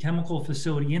the chemical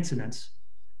facility incidents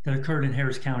that occurred in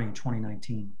Harris County in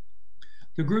 2019.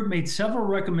 The group made several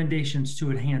recommendations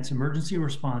to enhance emergency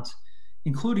response,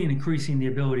 including increasing the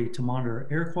ability to monitor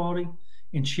air quality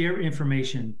and share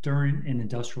information during an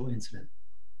industrial incident.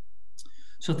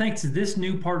 So thanks to this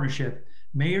new partnership,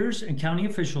 mayors and county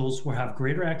officials will have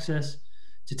greater access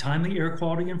to timely air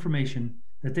quality information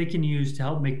that they can use to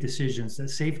help make decisions that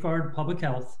safeguard public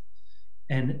health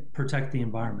and protect the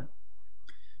environment.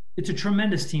 It's a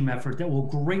tremendous team effort that will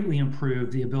greatly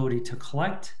improve the ability to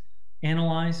collect,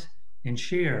 analyze, and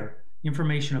share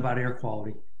information about air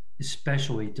quality,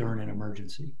 especially during an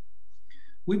emergency.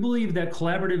 We believe that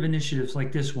collaborative initiatives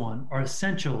like this one are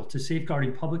essential to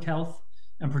safeguarding public health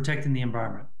and protecting the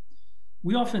environment.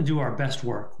 We often do our best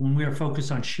work when we are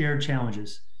focused on shared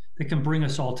challenges that can bring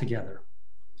us all together.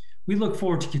 We look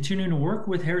forward to continuing to work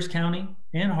with Harris County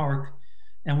and HARC,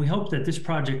 and we hope that this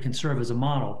project can serve as a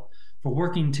model for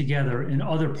working together in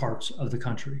other parts of the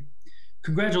country.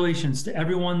 Congratulations to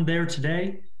everyone there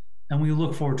today, and we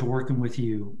look forward to working with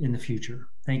you in the future.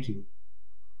 Thank you.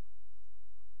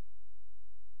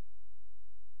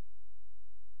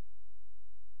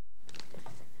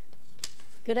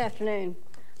 Good afternoon.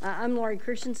 I'm Lori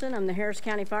Christensen. I'm the Harris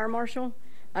County Fire Marshal.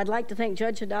 I'd like to thank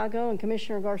Judge Hidalgo and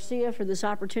Commissioner Garcia for this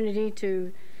opportunity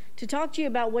to talk to you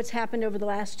about what's happened over the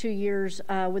last 2 years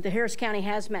with the Harris County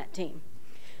Hazmat team.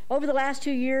 Over the last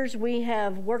 2 years, we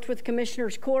have worked with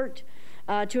Commissioner's Court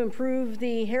to improve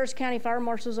the Harris County Fire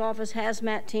Marshal's Office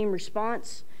Hazmat team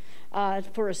response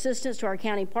for assistance to our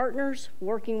county partners,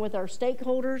 working with our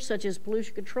stakeholders such as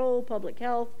pollution control, public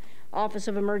health, Office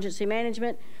of Emergency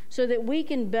Management, so that we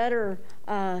can better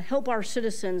help our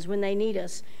citizens when they need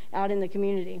us out in the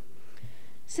community.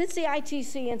 Since the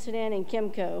ITC incident in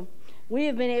Chemco, we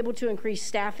have been able to increase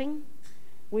staffing.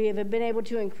 We have been able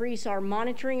to increase our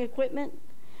monitoring equipment.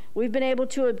 We've been able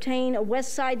to obtain a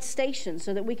West Side station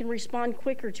so that we can respond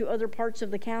quicker to other parts of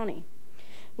the county.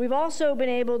 We've also been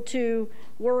able to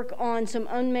work on some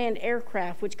unmanned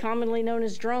aircraft, which commonly known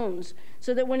as drones,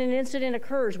 so that when an incident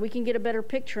occurs, we can get a better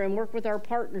picture and work with our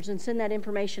partners and send that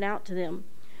information out to them.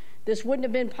 This wouldn't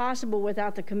have been possible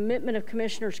without the commitment of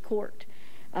Commissioner's Court.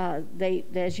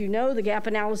 As you know, the gap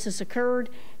analysis occurred,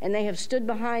 and they have stood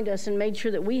behind us and made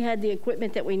sure that we had the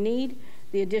equipment that we need,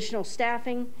 the additional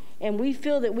staffing, and we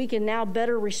feel that we can now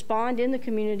better respond in the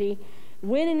community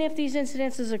when and if these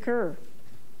incidences occur.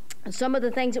 Some of the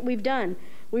things that we've done,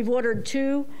 we've ordered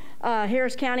 2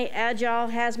 Harris County Agile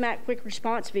Hazmat Quick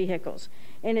Response vehicles.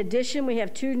 In addition, we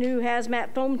have 2 new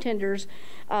hazmat foam tenders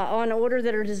on order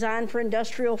that are designed for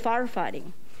industrial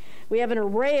firefighting. We have an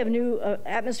array of new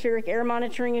atmospheric air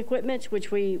monitoring equipment, which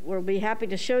we will be happy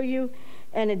to show you.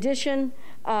 In addition,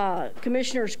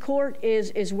 Commissioner's Court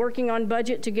is working on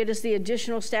budget to get us the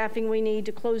additional staffing we need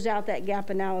to close out that gap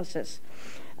analysis.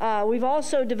 We've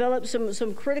also developed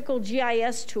some critical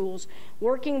GIS tools,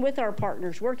 working with our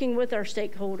partners, working with our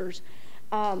stakeholders,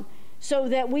 so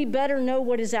that we better know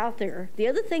what is out there. The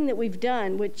other thing that we've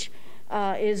done, which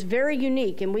is very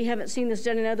unique, and we haven't seen this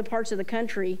done in other parts of the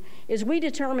country, is we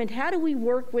determined how do we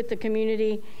work with the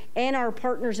community and our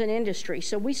partners in industry.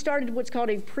 So we started what's called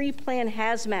a pre-planned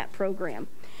hazmat program.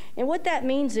 And what that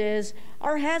means is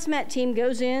our hazmat team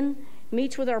goes in,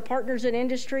 meets with our partners in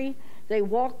industry, they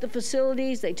walk the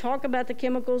facilities, they talk about the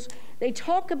chemicals, they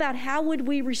talk about how would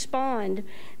we respond,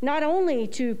 not only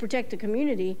to protect the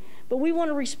community, but we want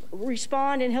to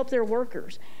respond and help their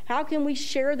workers. How can we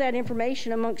share that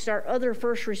information amongst our other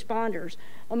first responders,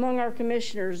 among our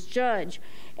commissioners, judge,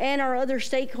 and our other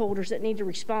stakeholders that need to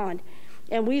respond?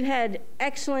 And we've had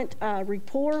excellent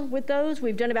rapport with those.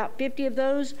 We've done about 50 of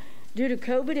those. Due to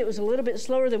COVID, it was a little bit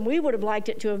slower than we would have liked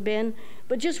it to have been,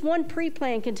 but just one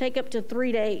pre-plan can take up to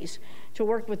 3 days to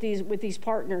work with these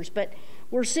partners. But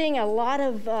we're seeing a lot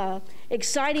of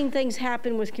exciting things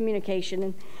happen with communication,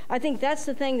 and I think that's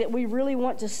the thing that we really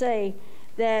want to say,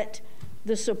 that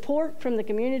the support from the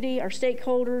community, our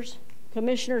stakeholders,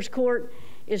 Commissioner's Court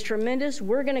is tremendous.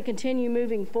 We're going to continue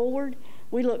moving forward.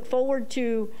 We look forward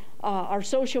to our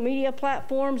social media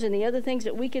platforms and the other things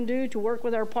that we can do to work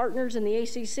with our partners in the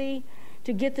ACC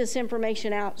to get this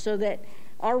information out so that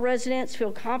our residents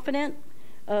feel confident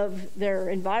of their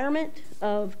environment,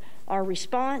 of our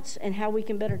response, and how we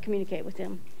can better communicate with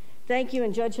them. Thank you,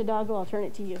 and Judge Hidalgo, I'll turn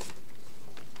it to you.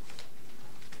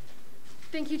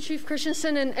 Thank you, Chief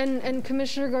Christensen and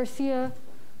Commissioner Garcia,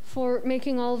 for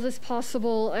making all of this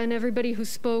possible, and everybody who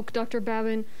spoke, Dr.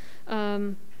 Babin,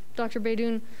 Dr.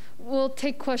 Beydoun. We'll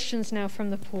take questions now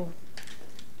from the pool.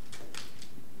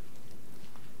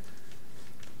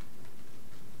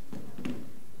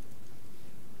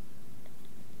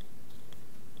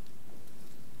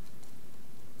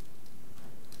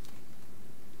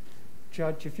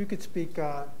 Judge, if you could speak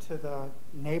to the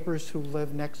neighbors who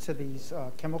live next to these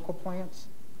chemical plants,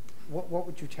 what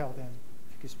would you tell them,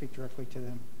 if you could speak directly to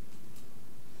them?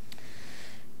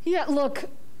 Yeah, look,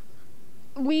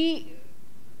 we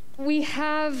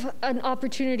have an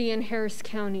opportunity in Harris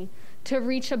County to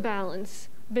reach a balance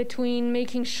between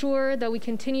making sure that we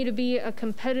continue to be a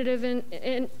competitive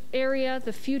in area,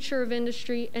 the future of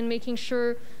industry, and making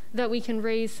sure that we can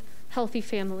raise healthy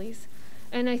families.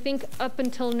 And I think up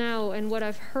until now, and what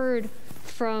I've heard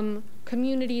from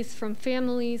communities, from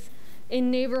families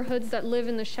in neighborhoods that live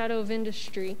in the shadow of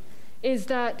industry, is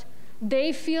that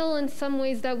they feel in some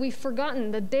ways that we've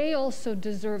forgotten that they also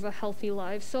deserve a healthy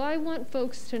life. So I want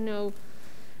folks to know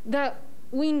that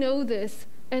we know this,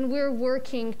 and we're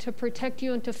working to protect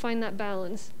you and to find that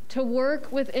balance, to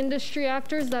work with industry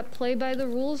actors that play by the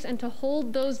rules and to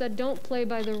hold those that don't play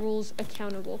by the rules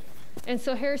accountable. And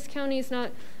so Harris County is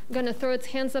not going to throw its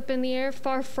hands up in the air,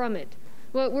 far from it.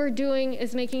 What we're doing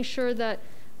is making sure that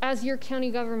as your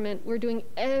county government, we're doing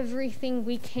everything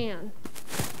we can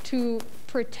to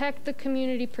protect the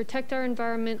community, protect our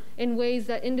environment in ways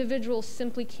that individuals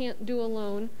simply can't do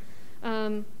alone.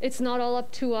 It's not all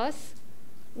up to us.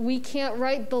 We can't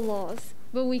write the laws,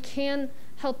 but we can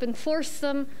help enforce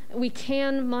them, we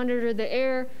can monitor the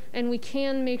air, and we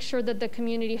can make sure that the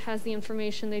community has the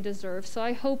information they deserve. So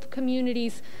I hope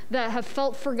communities that have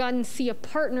felt forgotten see a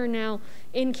partner now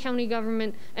in county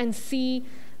government and see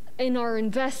in our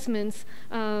investments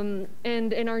and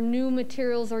in our new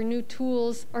materials, our new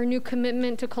tools, our new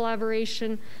commitment to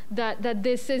collaboration, that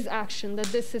this is action,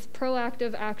 that this is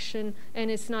proactive action,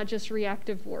 and it's not just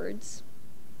reactive words.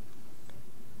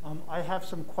 I have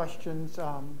some questions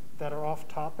that are off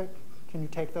topic. Can you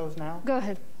take those now? Go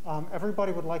ahead.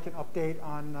 Everybody would like an update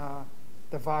on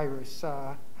the virus.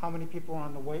 How many people are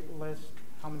on the wait list?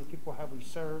 How many people have we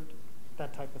served?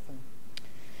 That type of thing.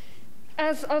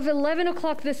 As of 11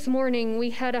 o'clock this morning,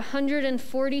 we had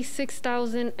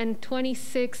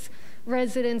 146,026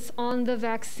 residents on the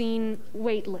vaccine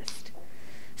wait list.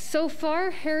 So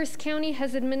far, Harris County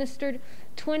has administered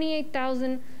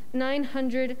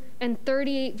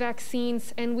 28,938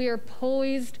 vaccines, and we are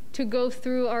poised to go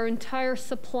through our entire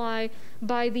supply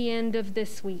by the end of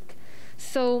this week.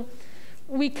 So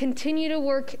we continue to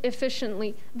work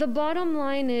efficiently. The bottom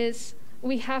line is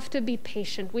we have to be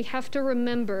patient. We have to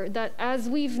remember that, as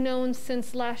we've known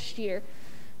since last year,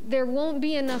 there won't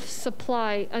be enough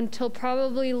supply until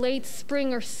probably late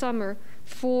spring or summer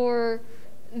for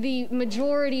the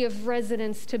majority of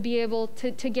residents to be able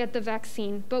to get the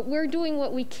vaccine. But we're doing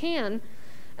what we can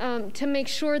to make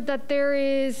sure that there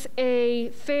is a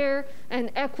fair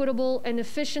and equitable and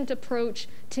efficient approach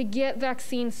to get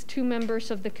vaccines to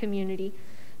members of the community.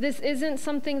 This isn't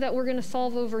something that we're going to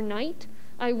solve overnight.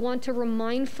 I want to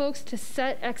remind folks to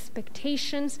set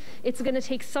expectations. It's going to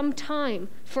take some time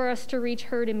for us to reach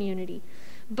herd immunity.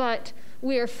 But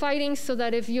we are fighting so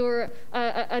that if you're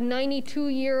a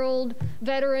 92-year-old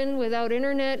veteran without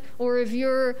internet, or if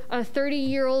you're a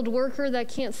 30-year-old worker that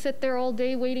can't sit there all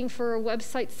day waiting for a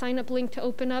website sign-up link to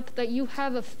open up, that you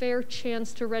have a fair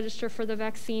chance to register for the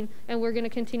vaccine, and we're going to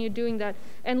continue doing that.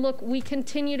 And look, we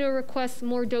continue to request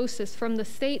more doses from the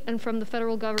state and from the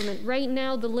federal government. Right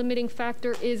now, the limiting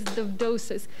factor is the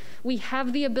doses. We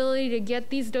have the ability to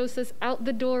get these doses out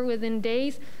the door within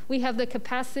days. We have the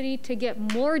capacity to get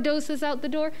more doses out the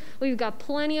door. We've got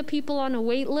plenty of people on a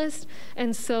wait list,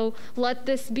 and so let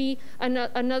this be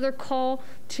another call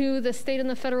to the state and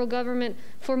the federal government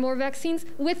for more vaccines,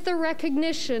 with the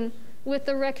recognition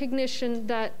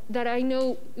that I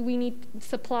know we need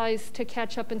supplies to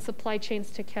catch up and supply chains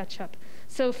to catch up.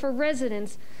 So for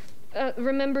residents,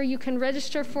 remember, you can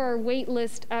register for our wait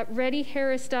list at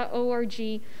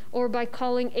readyharris.org or by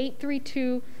calling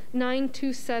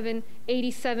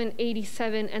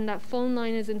 832-927-8787, and that phone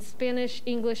line is in Spanish,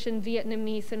 English, and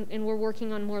Vietnamese, and we're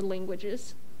working on more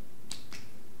languages.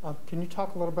 Can you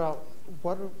talk a little about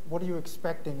what are you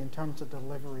expecting in terms of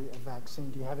delivery of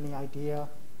vaccine? Do you have any idea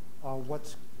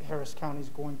what Harris County is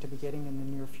going to be getting in the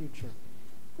near future?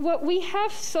 What we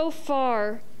have so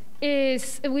far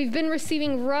is we've been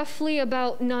receiving roughly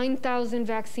about 9,000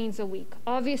 vaccines a week.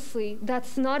 Obviously,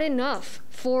 that's not enough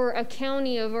for a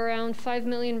county of around 5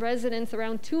 million residents,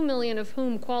 around 2 million of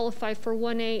whom qualify for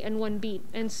 1A and 1B.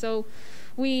 And so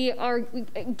we are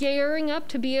gearing up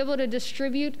to be able to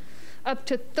distribute up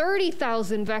to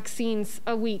 30,000 vaccines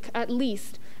a week at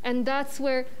least. And that's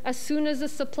where, as soon as the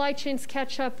supply chains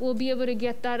catch up, we'll be able to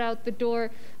get that out the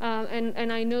door.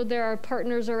 And I know there are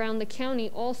partners around the county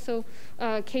also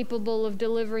capable of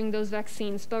delivering those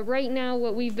vaccines. But right now,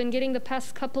 what we've been getting the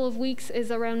past couple of weeks is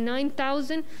around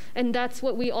 9,000, and that's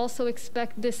what we also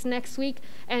expect this next week.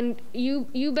 And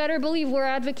you better believe we're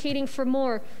advocating for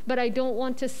more, but I don't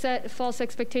want to set false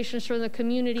expectations from the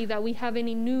community that we have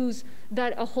any news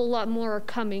that a whole lot more are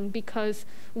coming, because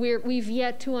we've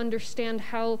yet to understand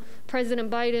how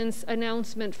President Biden's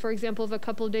announcement, for example, of a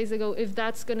couple of days ago, if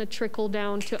that's going to trickle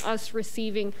down to us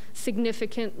receiving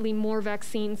significantly more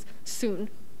vaccines soon.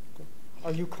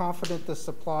 Are you confident the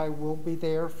supply will be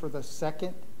there for the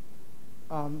second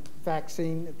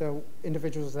vaccine, the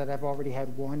individuals that have already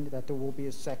had one, that there will be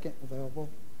a second available?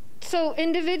 So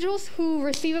individuals who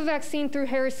receive a vaccine through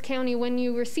Harris County, when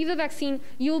you receive the vaccine,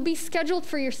 you'll be scheduled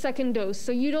for your second dose.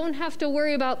 So you don't have to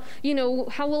worry about,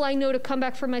 how will I know to come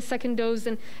back for my second dose?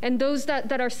 And those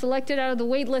that are selected out of the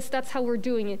wait list, that's how we're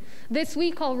doing it. This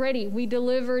week already, we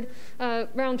delivered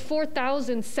around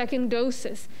 4,000 second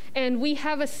doses. And we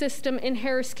have a system in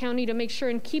Harris County to make sure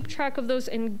and keep track of those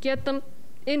and get them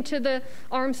into the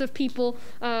arms of people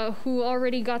who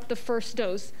already got the first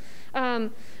dose.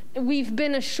 We've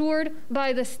been assured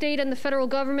by the state and the federal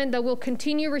government that we'll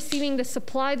continue receiving the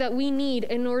supply that we need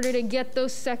in order to get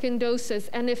those second doses.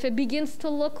 And if it begins to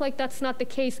look like that's not the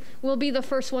case, we'll be the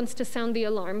first ones to sound the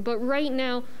alarm. But right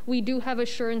now, we do have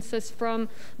assurances from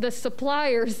the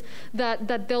suppliers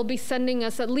that they'll be sending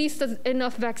us at least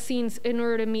enough vaccines in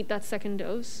order to meet that second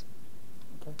dose.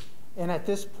 Okay. And at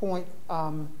this point,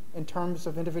 in terms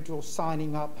of individuals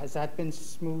signing up, has that been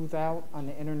smoothed out on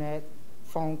the internet?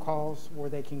 Phone calls where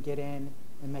they can get in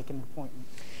and make an appointment?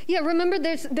 Yeah, remember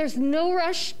there's no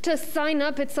rush to sign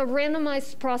up. It's a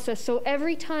randomized process. So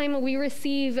every time we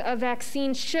receive a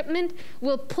vaccine shipment,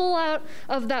 we'll pull out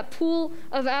of that pool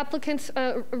of applicants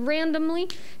randomly,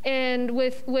 and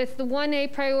with the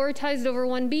 1A prioritized over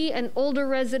 1B and older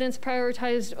residents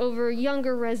prioritized over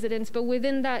younger residents. But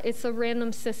within that, it's a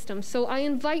random system. So I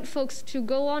invite folks to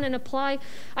go on and apply.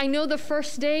 I know the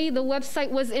first day the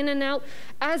website was in and out,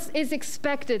 as is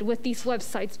expected with these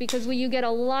websites, because you get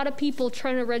a lot of people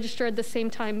trying to register at the same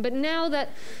time. But now that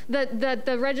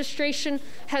the registration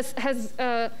has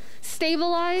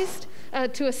stabilized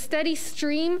to a steady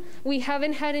stream, we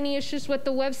haven't had any issues with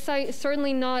the website.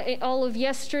 Certainly not all of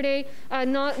yesterday.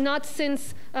 Not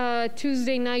since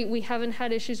Tuesday night, we haven't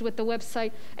had issues with the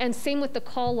website. And same with the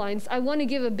call lines. I want to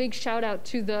give a big shout out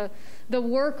to the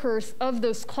workers of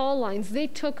those call lines. They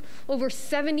took over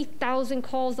 70,000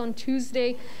 calls on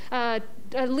Tuesday,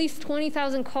 at least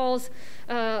 20,000 calls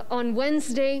on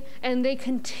Wednesday, and they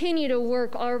continue to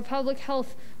work, our public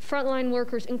health frontline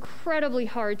workers, incredibly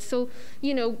hard. So,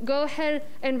 go ahead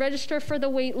and register for the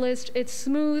wait list. It's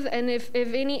smooth, and if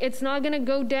any, it's not going to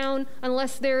go down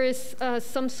unless there is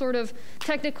some sort of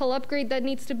technical upgrade that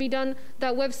needs to be done.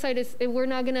 That website we're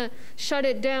not going to shut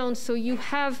it down, so you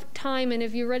have time, and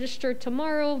if you register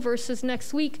tomorrow versus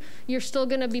next week, you're still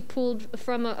going to be pulled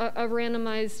from a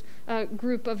randomized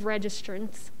group of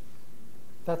registrants.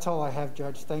 That's all I have,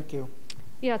 Judge. Thank you.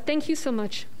 Yeah, thank you so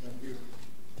much. Thank you.